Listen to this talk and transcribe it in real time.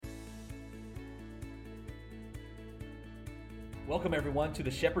Welcome, everyone, to the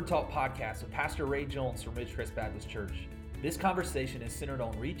Shepherd Talk podcast with Pastor Ray Jones from Ridgecrest Baptist Church. This conversation is centered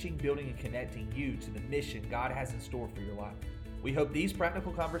on reaching, building, and connecting you to the mission God has in store for your life. We hope these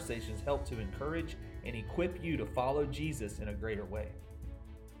practical conversations help to encourage and equip you to follow Jesus in a greater way.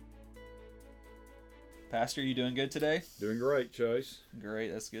 Pastor, you doing good today? Doing great, Chase. Great,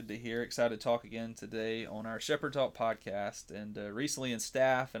 that's good to hear. Excited to talk again today on our Shepherd Talk podcast. And recently in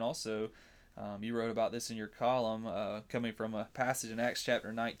staff, and also you wrote about this in your column, coming from a passage in Acts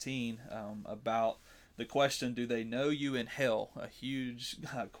chapter 19 about the question, do they know you in hell? A huge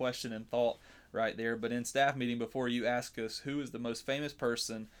question and thought right there. But in staff meeting before, you asked us, who is the most famous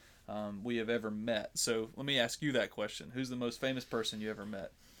person we have ever met? So let me ask you that question. Who's the most famous person you ever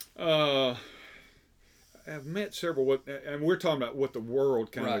met? I've met several, and we're talking about what the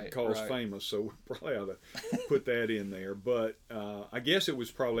world kind of calls right. famous, so we probably ought to put that in there. But I guess it was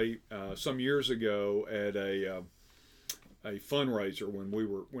probably some years ago at a fundraiser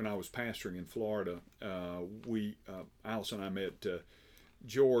when I was pastoring in Florida. Alice and I met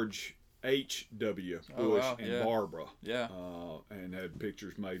George H.W. Bush and Barbara, and had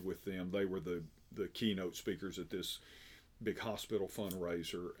pictures made with them. They were the keynote speakers at this big hospital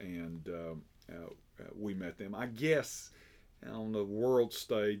fundraiser, and we met them. I guess on the world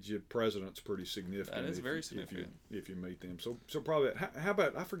stage, the president's pretty significant. That is very significant if you meet them. So probably. How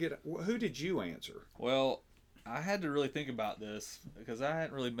about, I forget, who did you answer? Well, I had to really think about this because I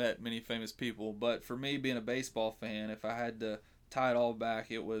hadn't really met many famous people. But for me, being a baseball fan, if I had to tie it all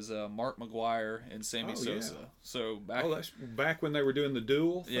back, it was Mark McGwire and Sammy Sosa. Yeah. So that's back when they were doing the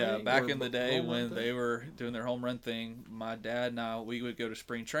duel thing? Yeah, back in the day when they were doing their home run thing. My dad and I, we would go to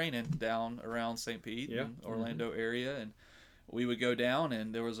spring training down around St. Pete and Orlando area, and we would go down,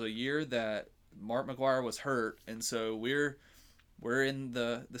 and there was a year that Mark McGwire was hurt, and so we're in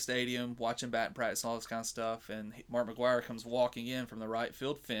the stadium watching batting practice and all this kind of stuff, and Mark McGwire comes walking in from the right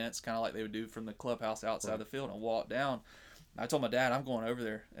field fence, kind of like they would do from the clubhouse outside the field, and walk down. I told my dad, I'm going over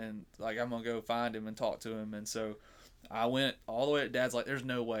there, and I'm going to go find him and talk to him. And so I went all the way. Dad's like, there's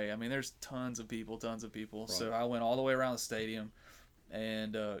no way. I mean, there's tons of people. Right. So I went all the way around the stadium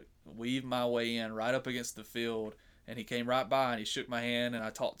and weaved my way in right up against the field. And he came right by and he shook my hand, and I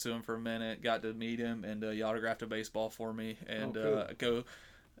talked to him for a minute, got to meet him, and he autographed a baseball for me. And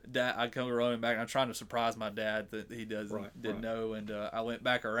I come running back, and I'm trying to surprise my dad that he didn't know. And I went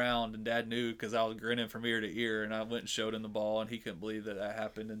back around, and Dad knew because I was grinning from ear to ear, and I went and showed him the ball, and he couldn't believe that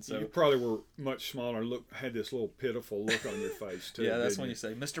happened. And so you probably were much smaller, had this little pitiful look on your face too. Yeah, that's when you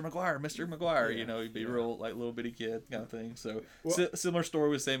say, Mr. McGwire, yeah. He'd be real like little bitty kid kind of thing. So similar story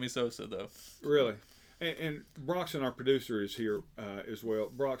with Sammy Sosa though. Really, and Broxton, our producer, is here as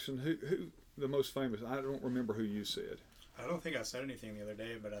well. Broxton, who the most famous? I don't remember who you said. I don't think I said anything the other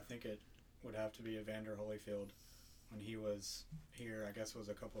day, but I think it would have to be Evander Holyfield when he was here. I guess it was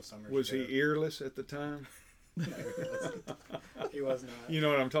a couple of summers ago. Was he earless at the time? He was not. You know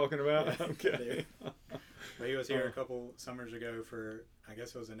what I'm talking about? Yeah, okay. But he was here a couple summers ago for, I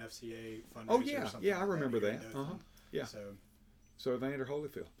guess it was an FCA fundraiser. Oh, yeah. Or something Yeah, I remember that. Yeah. So Evander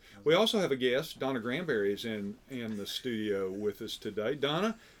Holyfield. We also have a guest. Donna Granberry is in the studio with us today.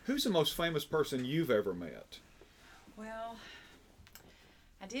 Donna, who's the most famous person you've ever met? Well,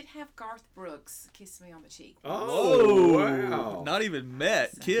 I did have Garth Brooks kiss me on the cheek. Oh, wow. Not even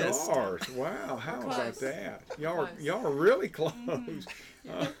met, kissed. Garth, wow. How about that? Y'all are really close.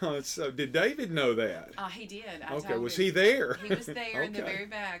 Mm-hmm. So did David know that? He did. Okay, was he there? He was there in the very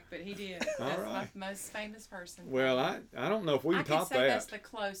back, but he did. That's my most famous person. Well, I don't know if we can top that. I can say that's the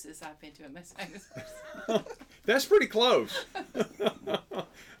closest I've been to a most famous person. That's pretty close.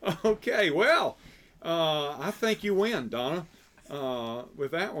 Okay, well, I think you win, Donna,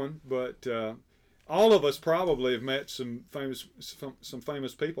 with that one. But all of us probably have met some famous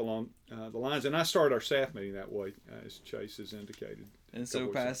people on the lines, and I started our staff meeting that way, as Chase has indicated. And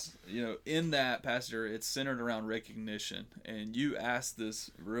so, in that, Pastor, it's centered around recognition, and you asked this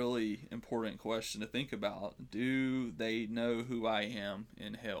really important question to think about: do they know who I am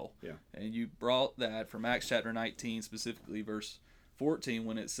in hell? Yeah. And you brought that from Acts chapter 19, specifically verse 14,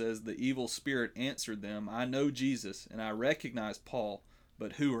 when it says, the evil spirit answered them, I know Jesus and I recognize Paul,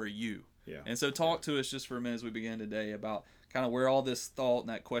 but who are you? Yeah. And so talk to us just for a minute as we begin today about kind of where all this thought and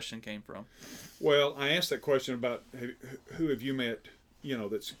that question came from. Well, I asked that question about who have you met,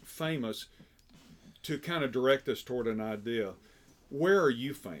 that's famous, to kind of direct us toward an idea. Where are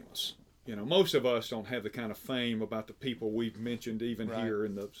you famous? Most of us don't have the kind of fame about the people we've mentioned even here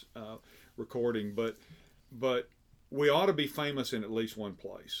in the recording, but we ought to be famous in at least one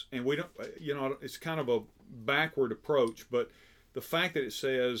place. And we don't, it's kind of a backward approach, but the fact that it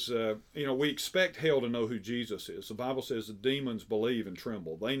says, we expect hell to know who Jesus is. The Bible says the demons believe and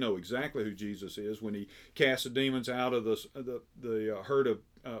tremble. They know exactly who Jesus is. When he cast the demons out of the herd of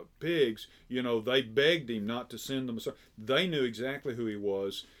pigs, they begged him not to send them. They knew exactly who he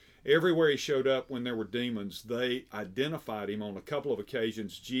was. Everywhere he showed up when there were demons, they identified him. On a couple of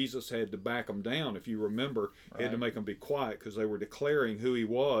occasions, Jesus had to back them down. If you remember, he had to make them be quiet because they were declaring who he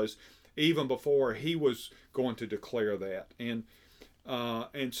was even before he was going to declare that. And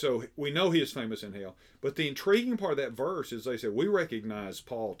so we know he is famous in hell. But the intriguing part of that verse is they said, we recognize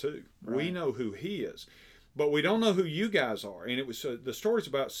Paul too. Right. We know who he is. But we don't know who you guys are. And it was the story's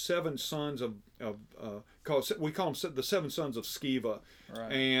about 7 sons we call them the 7 sons of Sceva.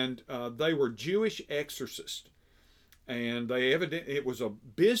 Right. And they were Jewish exorcists. And it was a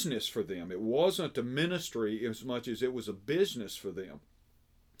business for them. It wasn't a ministry as much as it was a business for them.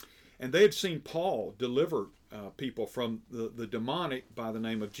 And they had seen Paul deliver people from the demonic by the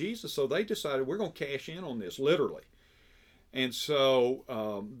name of Jesus. So they decided, we're going to cash in on this, literally. And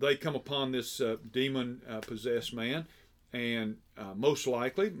so they come upon this demon-possessed man, and most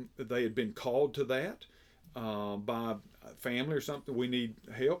likely they had been called to that by family or something. We need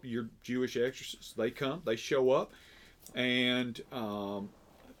help. You're Jewish exorcists. They come. They show up, and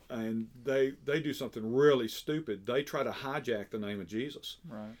they do something really stupid. They try to hijack the name of Jesus.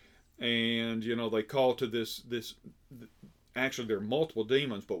 Right. And they call to this. Actually, there are multiple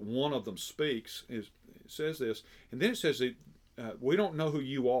demons, but one of them speaks. Says this, and then it says that we don't know who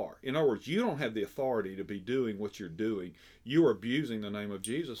you are. In other words, you don't have the authority to be doing what you're doing. You are abusing the name of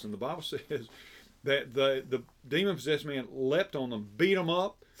Jesus. And the Bible says that the demon-possessed man leapt on them, beat them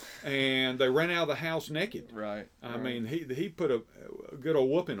up, and they ran out of the house naked. Right. I mean, he put a good old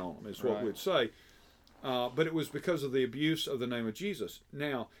whooping on them, is what we'd say. But it was because of the abuse of the name of Jesus.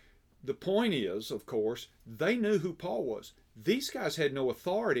 Now, the point is, of course, they knew who Paul was. These guys had no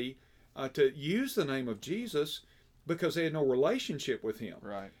authority to use the name of Jesus because they had no relationship with him.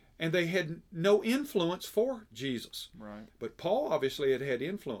 Right. And they had no influence for Jesus. Right. But Paul obviously had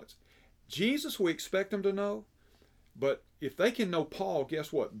influence. Jesus, we expect them to know. But if they can know Paul,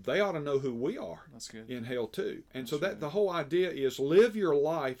 guess what? They ought to know who we are. That's good. In hell too. And That's so right. the whole idea is live your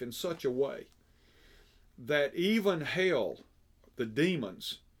life in such a way that even hell, the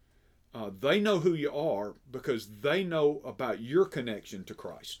demons, they know who you are because they know about your connection to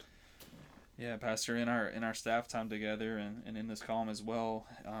Christ. Yeah, Pastor, in our staff time together and in this column as well,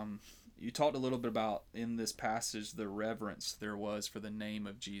 you talked a little bit about, in this passage, the reverence there was for the name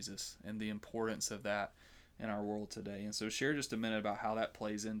of Jesus and the importance of that in our world today. And so share just a minute about how that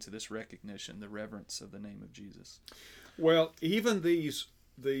plays into this recognition, the reverence of the name of Jesus. Well, even these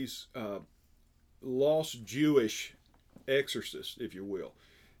lost Jewish exorcists, if you will,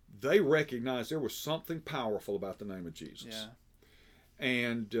 they recognized there was something powerful about the name of Jesus. Yeah.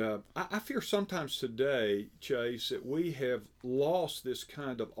 And I fear sometimes today, Chase, that we have lost this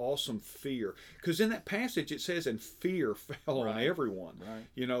kind of awesome fear. Because in that passage it says, and fear fell on everyone.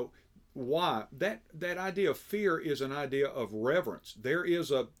 Right. Why? That idea of fear is an idea of reverence. There is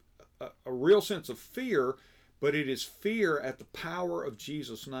a real sense of fear, but it is fear at the power of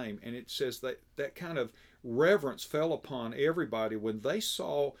Jesus' name. And it says that kind of reverence fell upon everybody when they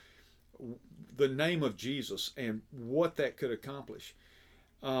saw the name of Jesus and what that could accomplish.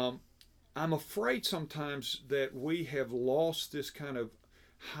 I'm afraid sometimes that we have lost this kind of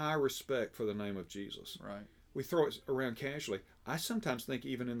high respect for the name of Jesus. Right. We throw it around casually. I sometimes think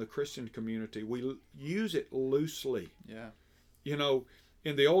even in the Christian community, we use it loosely. Yeah.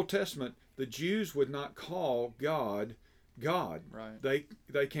 In the Old Testament, the Jews would not call God God. Right.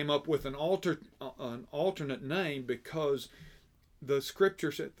 They came up with an alternate name because the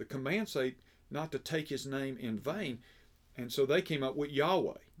scriptures, the commands say not to take his name in vain. And so they came up with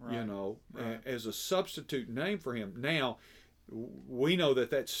Yahweh, as a substitute name for him. Now, we know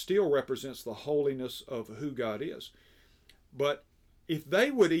that still represents the holiness of who God is. But if they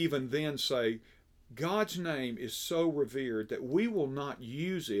would even then say, God's name is so revered that we will not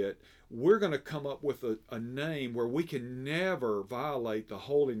use it, we're going to come up with a name where we can never violate the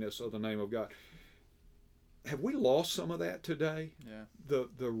holiness of the name of God. Have we lost some of that today? Yeah.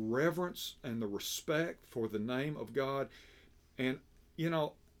 The reverence and the respect for the name of God. And,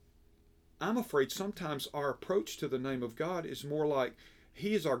 I'm afraid sometimes our approach to the name of God is more like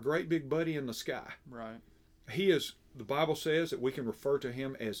he is our great big buddy in the sky. Right. He is, the Bible says that we can refer to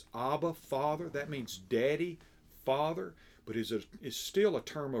him as Abba, Father. That means daddy, father, but is still a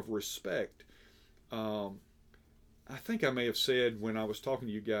term of respect. I think I may have said when I was talking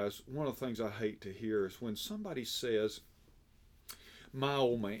to you guys, one of the things I hate to hear is when somebody says, my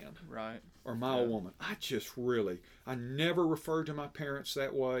old man. Right. or my old woman. I never referred to my parents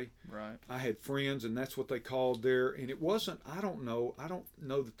that way. Right. I had friends, and that's what they called there. And it wasn't, I don't know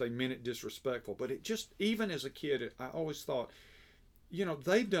that they meant it disrespectful, but it just, even as a kid, I always thought,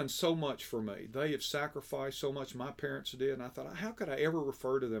 they've done so much for me. They have sacrificed so much, my parents did. And I thought, how could I ever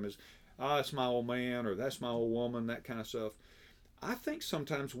refer to them as, that's my old man, or that's my old woman, that kind of stuff. I think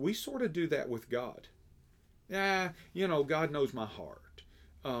sometimes we sort of do that with God. God knows my heart.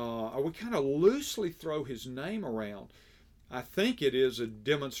 Or we kind of loosely throw his name around. I think it is a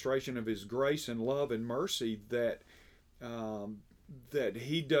demonstration of his grace and love and mercy that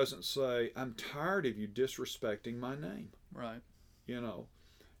he doesn't say, I'm tired of you disrespecting my name. Right.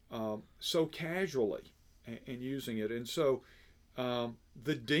 So casually and using it. And so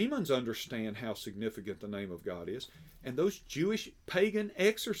the demons understand how significant the name of God is. And those Jewish pagan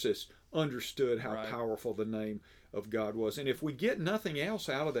exorcists understood how powerful the name of God was. And if we get nothing else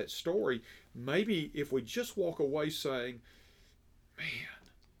out of that story, maybe if we just walk away saying, man,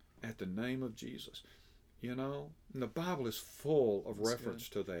 at the name of Jesus, and the Bible is full of reference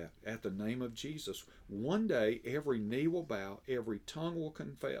to that. At the name of Jesus, one day every knee will bow, every tongue will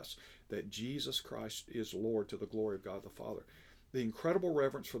confess that Jesus Christ is Lord, to the glory of God the Father. The incredible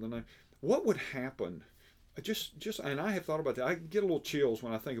reverence for the name. What would happen? And I have thought about that. I get a little chills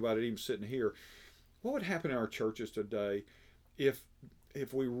when I think about it, even sitting here. What would happen in our churches today if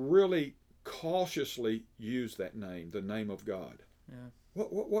we really cautiously use that name, the name of God? Yeah.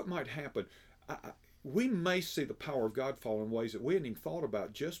 What might happen? We may see the power of God fall in ways that we hadn't even thought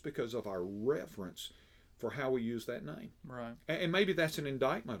about, just because of our reverence for how we use that name. Right. And maybe that's an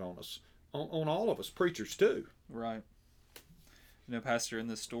indictment on us, on all of us, preachers too. Right. Pastor, in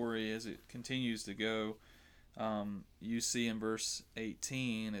this story, as it continues to go, you see in verse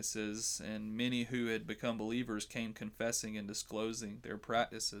 18, it says, and many who had become believers came confessing and disclosing their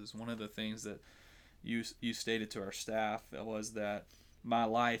practices. One of the things that you stated to our staff was that my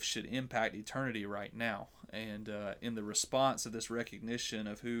life should impact eternity right now. And in the response of this recognition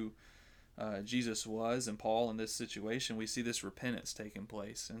of who Jesus was and Paul in this situation, we see this repentance taking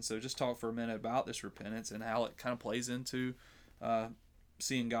place. And so just talk for a minute about this repentance and how it kind of plays into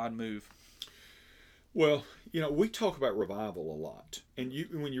seeing God move. Well, we talk about revival a lot. And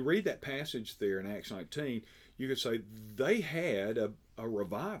when you read that passage there in Acts 19, you could say they had a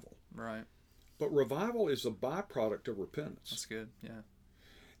revival. Right. But revival is a byproduct of repentance. That's good, yeah.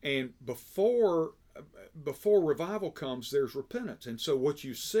 And before revival comes, there's repentance. And so what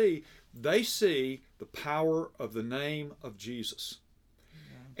you see, they see the power of the name of Jesus.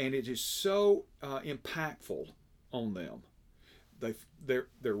 Yeah. And it is so impactful on them. Their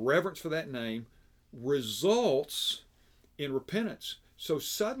reverence for that name results in repentance. So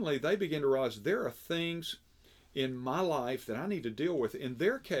suddenly they begin to realize there are things in my life that I need to deal with. In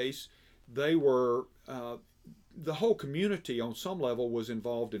their case, they were, the whole community on some level was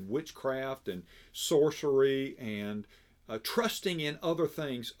involved in witchcraft and sorcery and trusting in other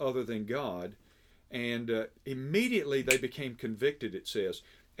things other than God. And immediately they became convicted, it says.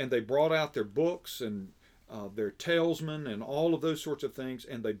 And they brought out their books and their talisman and all of those sorts of things,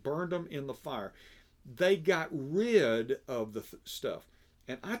 and they burned them in the fire. They got rid of the stuff.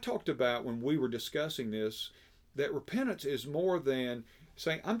 And I talked about, when we were discussing this, that repentance is more than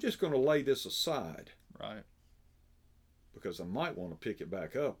saying, I'm just going to lay this aside. Right. Because I might want to pick it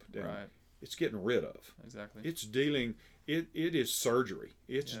back up. Right. It's getting rid of. Exactly. It's dealing, it is surgery.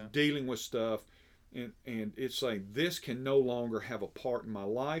 It's dealing with stuff, and it's saying, this can no longer have a part in my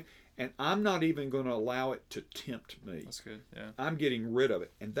life, and I'm not even going to allow it to tempt me. That's good, yeah. I'm getting rid of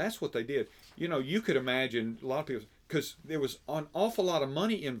it. And that's what they did. You could imagine a lot of people, because there was an awful lot of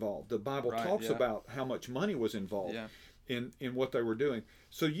money involved. The Bible talks about how much money was involved in what they were doing.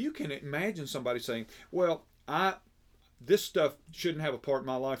 So you can imagine somebody saying, well, this stuff shouldn't have a part in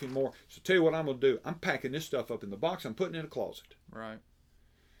my life anymore. So tell you what I'm going to do. I'm packing this stuff up in the box. I'm putting it in a closet. Right.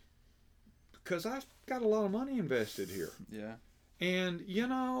 Because I've got a lot of money invested here. Yeah. And,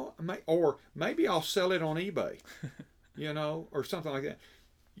 or maybe I'll sell it on eBay, or something like that.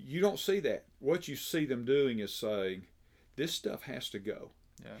 You don't see that. What you see them doing is saying, this stuff has to go.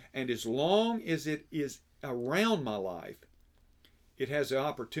 Yeah. And as long as it is around my life, it has the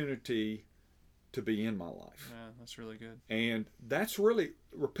opportunity to be in my life. Yeah, that's really good. And that's really,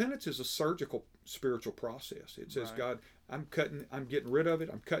 repentance is a surgical spiritual process. It says, God, I'm getting rid of it.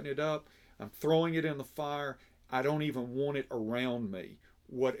 I'm cutting it up. I'm throwing it in the fire. I don't even want it around me,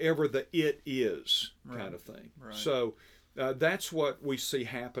 whatever the it is kind of thing. Right. So that's what we see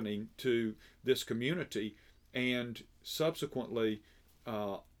happening to this community, and subsequently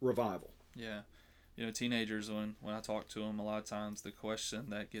revival. Yeah. teenagers, when I talk to them, a lot of times the question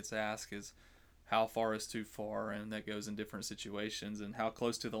that gets asked is, how far is too far? And that goes in different situations, and how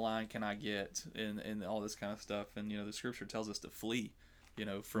close to the line can I get, and all this kind of stuff. And, the scripture tells us to flee,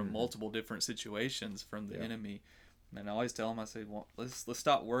 from multiple different situations from the enemy. And I always tell them, I say, well, let's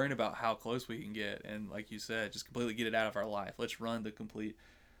stop worrying about how close we can get. And like you said, just completely get it out of our life. Let's run the complete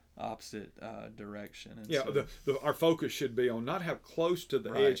opposite direction. And our focus should be on not how close to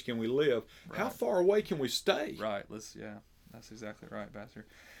the edge can we live, how far away can we stay. Right. That's exactly right, Pastor.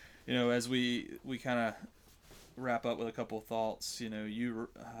 As we kind of wrap up with a couple of thoughts, you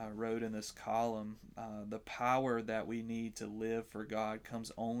wrote in this column, the power that we need to live for God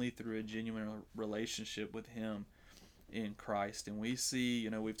comes only through a genuine relationship with Him in Christ. And we see,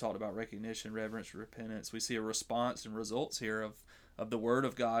 we've talked about recognition, reverence, repentance. We see a response and results here of the Word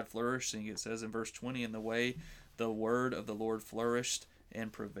of God flourishing. It says in verse 20, in the way the Word of the Lord flourished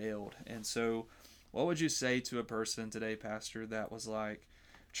and prevailed. And so what would you say to a person today, Pastor, that was like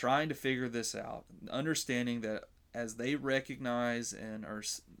trying to figure this out, understanding that as they recognize and or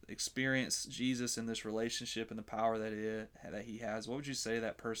experience Jesus in this relationship and the power that He has, what would you say to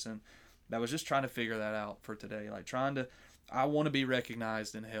that person that was just trying to figure that out for today? Like I want to be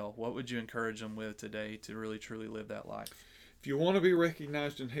recognized in hell. What would you encourage them with today to really truly live that life? If you want to be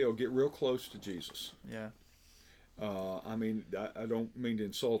recognized in hell, get real close to Jesus. Yeah. I don't mean to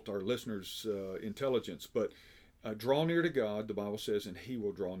insult our listeners' intelligence, but draw near to God, the Bible says, and He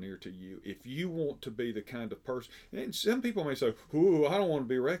will draw near to you. If you want to be the kind of person, and some people may say, "Ooh, I don't want to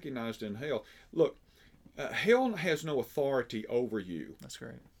be recognized in hell." Look, hell has no authority over you. That's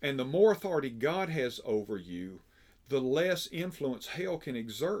great. And the more authority God has over you, the less influence hell can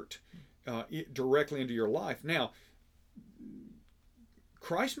exert directly into your life. Now,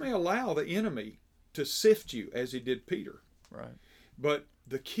 Christ may allow the enemy to sift you as He did Peter. Right. But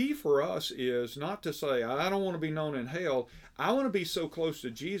the key for us is not to say, I don't want to be known in hell. I want to be so close to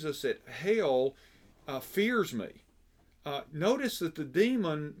Jesus that hell fears me. Notice that the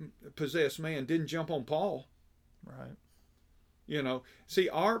demon-possessed man didn't jump on Paul. Right. See,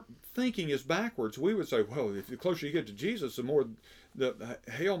 our thinking is backwards. We would say, well, if the closer you get to Jesus, the more the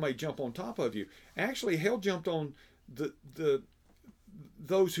hell may jump on top of you. Actually, hell jumped on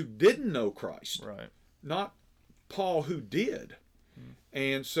those who didn't know Christ. Right. Not Paul, who did.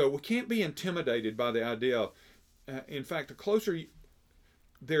 And so we can't be intimidated by the idea. In fact, the closer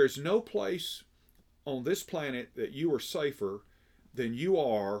there is no place on this planet that you are safer than you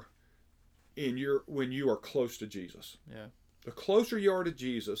are when you are close to Jesus. Yeah. The closer you are to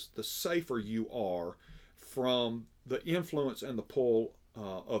Jesus, the safer you are from the influence and the pull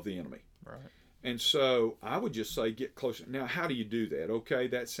of the enemy. Right. And so I would just say get closer. Now, how do you do that? Okay,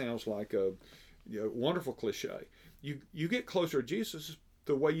 that sounds like a wonderful cliche. You get closer to Jesus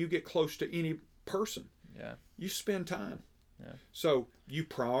the way you get close to any person. Yeah. You spend time. Yeah. So you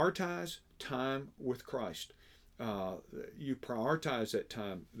prioritize time with Christ. You prioritize that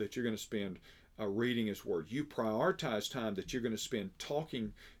time that you're going to spend reading His Word. You prioritize time that you're going to spend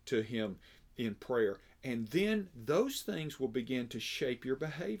talking to Him in prayer. And then those things will begin to shape your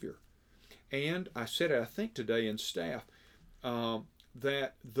behavior. And I said it, I think, today in staff,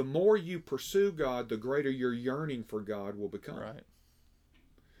 that the more you pursue God, the greater your yearning for God will become. Right.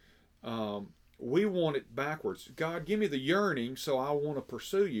 We want it backwards. God, give me the yearning so I want to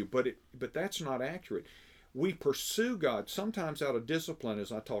pursue you. But that's not accurate. We pursue God sometimes out of discipline,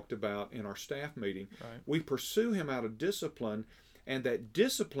 as I talked about in our staff meeting. Right. We pursue Him out of discipline, and that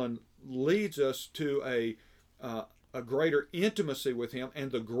discipline leads us to a greater intimacy with Him.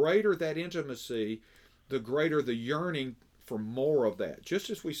 And the greater that intimacy, the greater the yearning for more of that. Just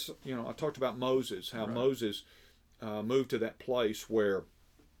as I talked about Moses, how Moses moved to that place where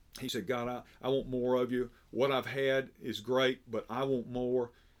he said, God, I want more of you. What I've had is great, but I want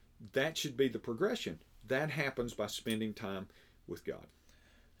more. That should be the progression. That happens by spending time with God.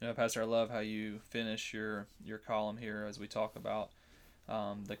 Pastor, I love how you finish your column here as we talk about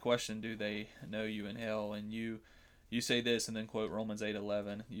the question, do they know you in hell? And you say this and then quote Romans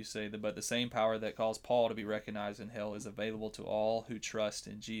 8:11. You say that, but the same power that caused Paul to be recognized in hell is available to all who trust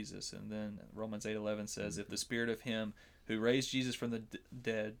in Jesus. And then Romans 8:11 says, if the spirit of Him who raised Jesus from the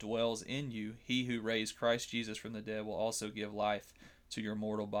dead dwells in you, He who raised Christ Jesus from the dead will also give life to your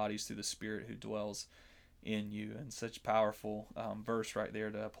mortal bodies through the Spirit who dwells in you. And such powerful verse right there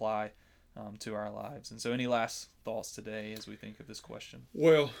to apply to our lives. And so any last thoughts today as we think of this question?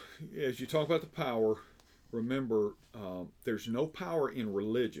 Well, as you talk about the power, remember there's no power in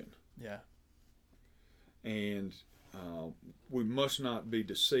religion. Yeah. And we must not be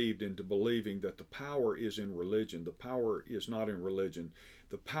deceived into believing that the power is in religion. The power is not in religion.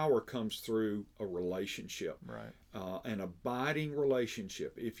 The power comes through a relationship, right? An abiding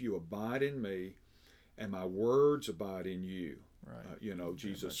relationship. If you abide in me, and my words abide in you, right?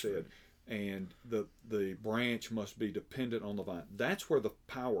 Jesus said, right. And the branch must be dependent on the vine. That's where the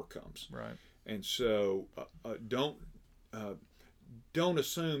power comes, right? And so don't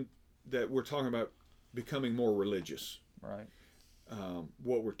assume that we're talking about becoming more religious, right?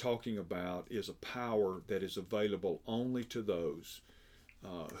 What we're talking about is a power that is available only to those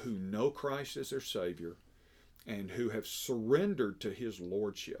who know Christ as their Savior and who have surrendered to His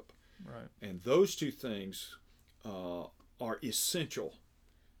Lordship. Right. And those two things are essential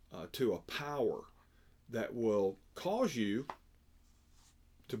to a power that will cause you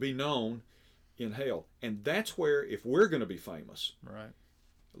to be known in hell. And that's where, if we're going to be famous, right,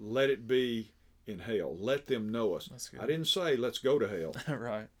 let it be in hell. Let them know us. I didn't say let's go to hell.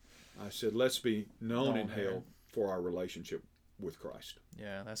 Right. I said let's be known in hell for our relationship with Christ.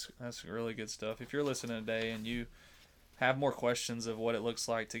 Yeah, that's really good stuff. If you're listening today and you have more questions of what it looks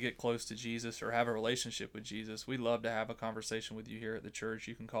like to get close to Jesus or have a relationship with Jesus, we'd love to have a conversation with you here at the church.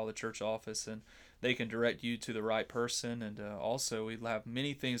 You can call the church office and they can direct you to the right person. And also, we have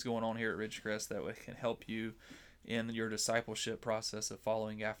many things going on here at Ridgecrest that can help you in your discipleship process of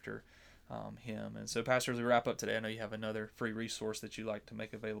following after Him. And so, Pastor, as we wrap up today, I know you have another free resource that you'd like to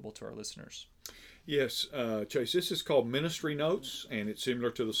make available to our listeners. Yes, Chase, this is called Ministry Notes, and it's similar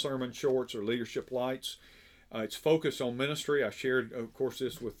to the Sermon Shorts or Leadership Lights. It's focused on ministry. I shared, of course,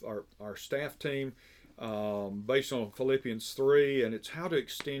 this with our staff team based on Philippians 3, and it's how to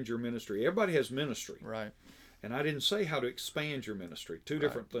extend your ministry. Everybody has ministry. Right. And I didn't say how to expand your ministry. Two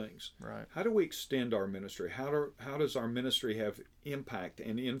different things. Right. How do we extend our ministry? How does our ministry have impact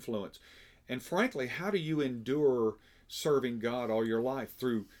and influence? And frankly, how do you endure serving God all your life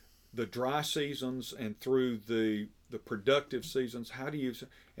through the dry seasons and through the productive seasons? How do you?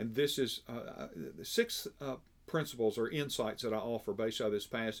 And this is 6 principles or insights that I offer based on this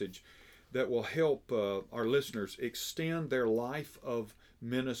passage that will help our listeners extend their life of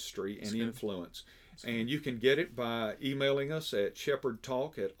ministry and influence. And you can get it by emailing us at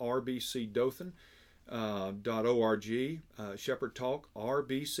shepherdtalk@rbcdothan.org,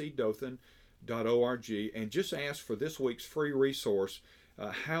 shepherdtalk@rbcdothan.org, and just ask for this week's free resource,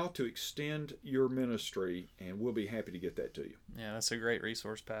 how to extend your ministry, and we'll be happy to get that to you. Yeah, that's a great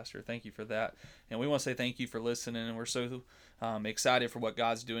resource, Pastor. Thank you for that. And we want to say thank you for listening, and we're so excited for what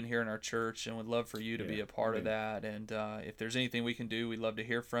God's doing here in our church, and would love for you to be a part of that. And if there's anything we can do, we'd love to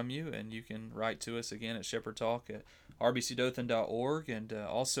hear from you, and you can write to us again at shepherdtalk@rbcdothan.org. And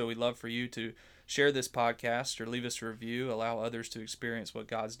also, we'd love for you to share this podcast or leave us a review, allow others to experience what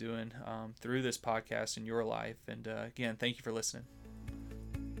God's doing through this podcast in your life. And again, thank you for listening.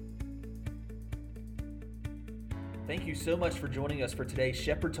 Thank you so much for joining us for today's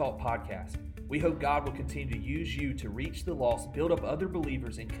Shepherd Talk podcast. We hope God will continue to use you to reach the lost, build up other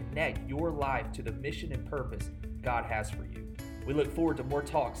believers, and connect your life to the mission and purpose God has for you. We look forward to more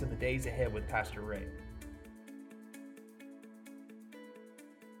talks in the days ahead with Pastor Ray.